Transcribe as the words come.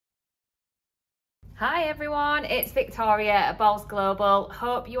Hi everyone, it's Victoria at Bols Global.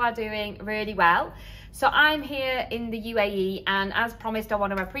 Hope you are doing really well. So I'm here in the UAE, and as promised on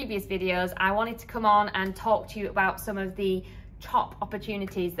one of my previous videos, I wanted to come on and talk to you about some of the top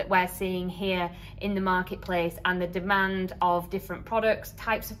opportunities that we're seeing here in the marketplace and the demand of different products,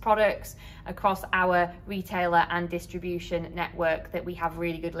 types of products across our retailer and distribution network that we have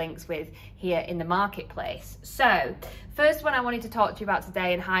really good links with here in the marketplace. So first one I wanted to talk to you about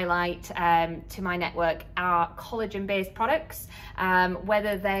today and highlight to my network are collagen-based products,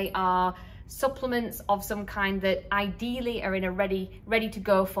 whether they are supplements of some kind that ideally are in a ready to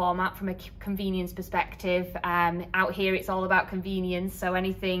go format from a convenience perspective. Out here it's all about convenience, so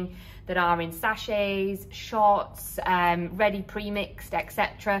anything that are in sachets, shots, ready pre-mixed,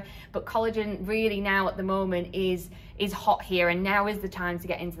 etc. But collagen really now at the moment is hot here, and now is the time to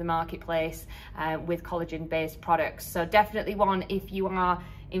get into the marketplace with collagen based products. So definitely one, if you are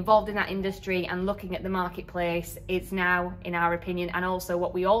involved in that industry and looking at the marketplace, it's now, in our opinion. And also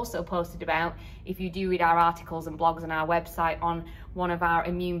what we also posted about, if you do read our articles and blogs on our website, on one of our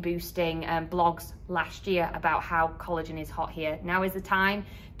immune boosting blogs last year about how collagen is hot here. Now is the time.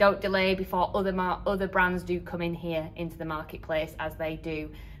 Don't delay before other brands do come in here into the marketplace, as they do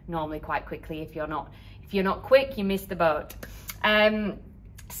normally quite quickly. If you're not quick, you miss the boat.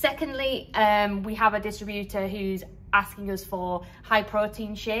 Secondly, we have a distributor who's asking us for high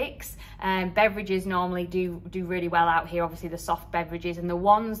protein shakes. Beverages normally do really well out here, obviously the soft beverages, and the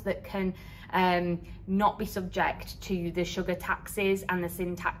ones that can not be subject to the sugar taxes and the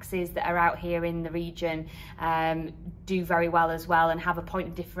sin taxes that are out here in the region do very well as well and have a point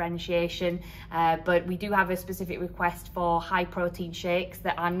of differentiation. But we do have a specific request for high protein shakes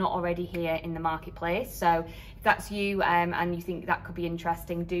that are not already here in the marketplace. So if that's you and you think that could be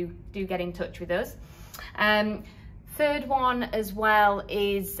interesting, do get in touch with us. Third one as well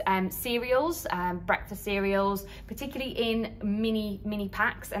is cereals, breakfast cereals, particularly in mini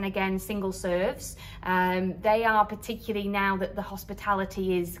packs and again single serves. They are particularly now that the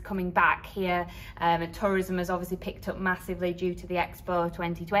hospitality is coming back here, and tourism has obviously picked up massively due to the Expo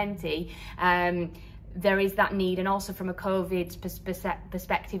 2020. There is that need, and also from a COVID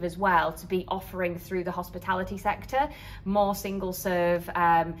perspective as well, to be offering through the hospitality sector more single serve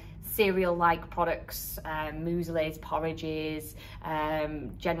cereal-like products, mueslis, porridges,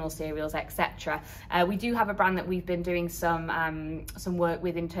 general cereals, etc. We do have a brand that we've been doing some work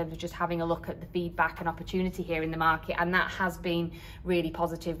with in terms of just having a look at the feedback and opportunity here in the market, and that has been really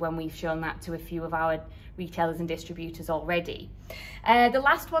positive when we've shown that to a few of our retailers and distributors already. The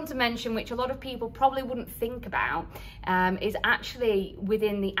last one to mention, which a lot of people probably wouldn't think about, is actually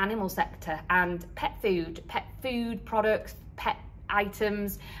within the animal sector and pet food products, pet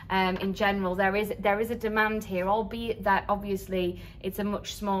items in general. There is a demand here, albeit that obviously it's a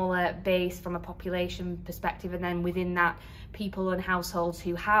much smaller base from a population perspective, and then within that, people and households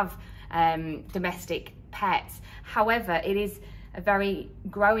who have domestic pets. However, it is a very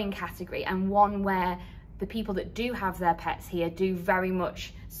growing category, and one where the people that do have their pets here do very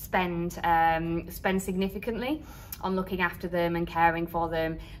much spend significantly on looking after them and caring for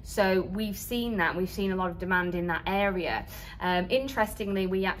them. So we've seen a lot of demand in that area. Interestingly,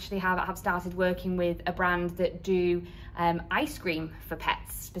 we actually have started working with a brand that do ice cream for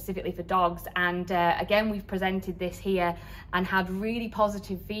pets, specifically for dogs, and again we've presented this here and had really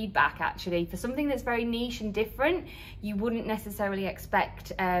positive feedback. Actually, for something that's very niche and different, you wouldn't necessarily expect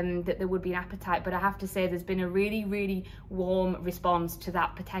that there would be an appetite, but I have to say there's been a really warm response to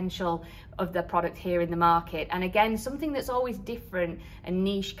that potential of the product here in the market. And again, something that's always different and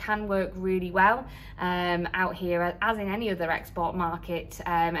niche can work really well out here, as in any other export market,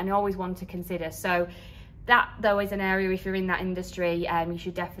 and always one to consider. So that, though, is an area, if you're in that industry, you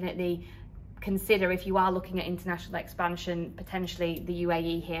should definitely consider, if you are looking at international expansion, potentially the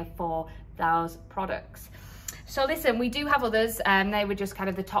UAE here for those products. So listen, we do have others, they were just kind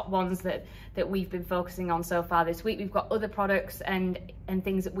of the top ones that we've been focusing on so far this week. We've got other products and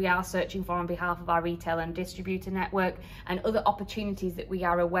things that we are searching for on behalf of our retail and distributor network, and other opportunities that we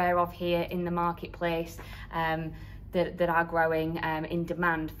are aware of here in the marketplace that are growing in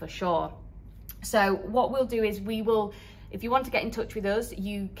demand for sure. So what we'll do is if you want to get in touch with us,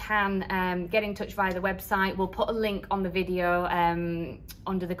 you can get in touch via the website. We'll put a link on the video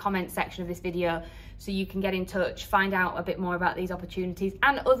under the comment section of this video, so you can get in touch, find out a bit more about these opportunities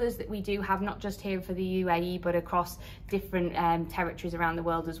and others that we do have, not just here for the UAE, but across different territories around the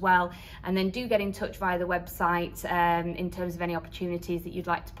world as well. And then do get in touch via the website in terms of any opportunities that you'd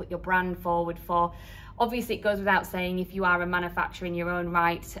like to put your brand forward for. Obviously, it goes without saying, if you are a manufacturer in your own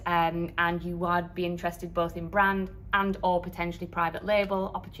right, and you would be interested both in brand and or potentially private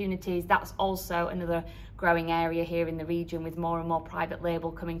label opportunities, that's also another growing area here in the region, with more and more private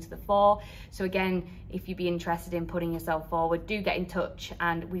label coming to the fore. So again, if you'd be interested in putting yourself forward, do get in touch,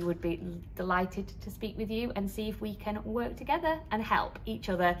 and we would be delighted to speak with you and see if we can work together and help each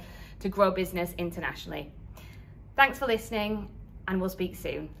other to grow business internationally. Thanks for listening, and we'll speak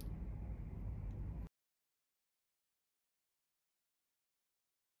soon.